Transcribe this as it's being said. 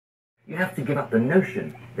you have to give up the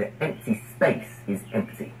notion that empty space is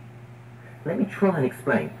empty. Let me try and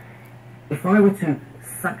explain. If I were to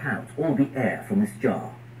suck out all the air from this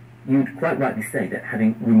jar, you'd quite rightly say that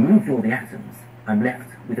having removed all the atoms, I'm left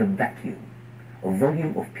with a vacuum, a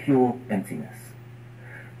volume of pure emptiness.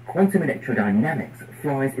 Quantum electrodynamics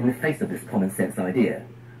flies in the face of this common sense idea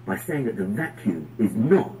by saying that the vacuum is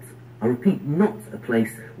not, I repeat, not a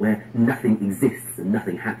place where nothing exists and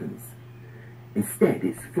nothing happens. Instead,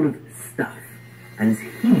 it's full of stuff and is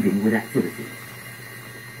heaving with activity.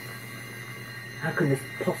 How can this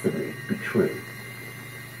possibly be true?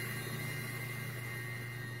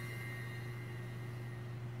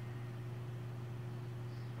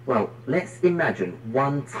 Well, let's imagine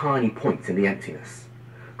one tiny point in the emptiness.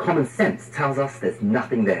 Common sense tells us there's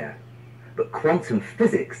nothing there, but quantum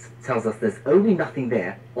physics tells us there's only nothing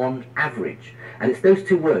there on average. And it's those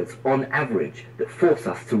two words, on average, that force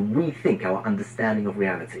us to rethink our understanding of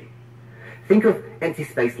reality. Think of empty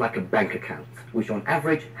space like a bank account, which on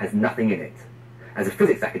average has nothing in it. As a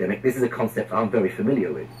physics academic, this is a concept I'm very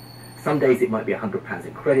familiar with. Some days it might be £100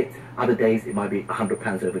 in credit, other days it might be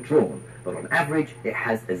 £100 overdrawn, but on average it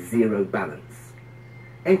has a zero balance.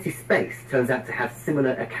 Empty space turns out to have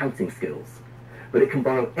similar accounting skills, but it can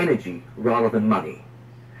borrow energy rather than money.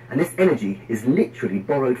 And this energy is literally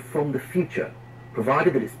borrowed from the future,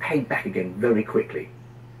 provided that it's paid back again very quickly.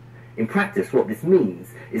 In practice, what this means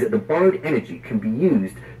is that the borrowed energy can be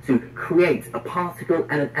used to create a particle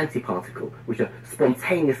and an antiparticle, which are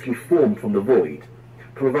spontaneously formed from the void,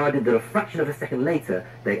 provided that a fraction of a second later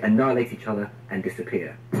they annihilate each other and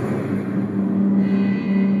disappear.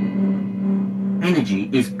 Energy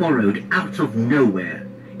is borrowed out of nowhere.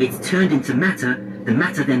 It's turned into matter, the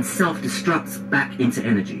matter then self-destructs back into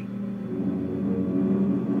energy.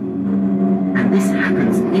 And this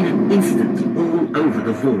happens in an instant all over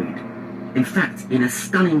the void. In fact, in a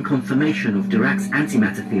stunning confirmation of Dirac's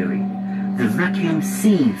antimatter theory, the vacuum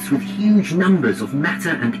seethes with huge numbers of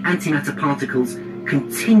matter and antimatter particles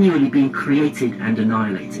continually being created and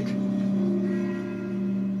annihilated.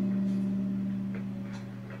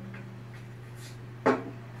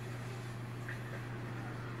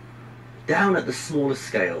 Down at the smaller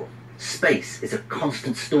scale, space is a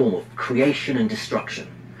constant storm of creation and destruction.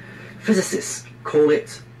 Physicists call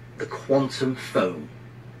it the quantum foam.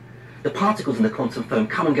 The particles in the quantum foam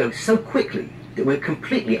come and go so quickly that we're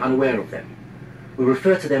completely unaware of them. We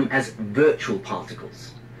refer to them as virtual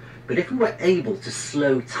particles. But if we were able to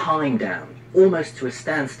slow time down, almost to a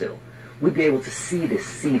standstill, we'd be able to see this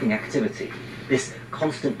seething activity, this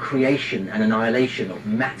constant creation and annihilation of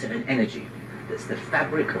matter and energy that's the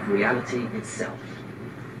fabric of reality itself.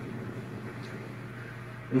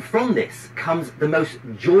 And from this comes the most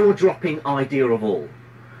jaw-dropping idea of all.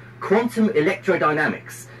 Quantum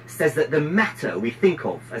electrodynamics says that the matter we think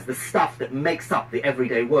of as the stuff that makes up the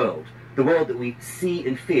everyday world, the world that we see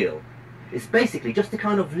and feel, is basically just a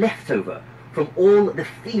kind of leftover from all the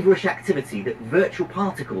feverish activity that virtual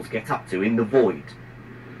particles get up to in the void.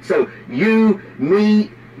 So you,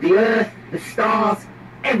 me, the Earth, the stars,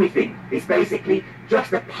 everything is basically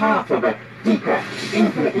just a part of a deeper,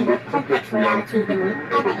 infinitely more complex reality than we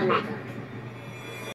ever imagined.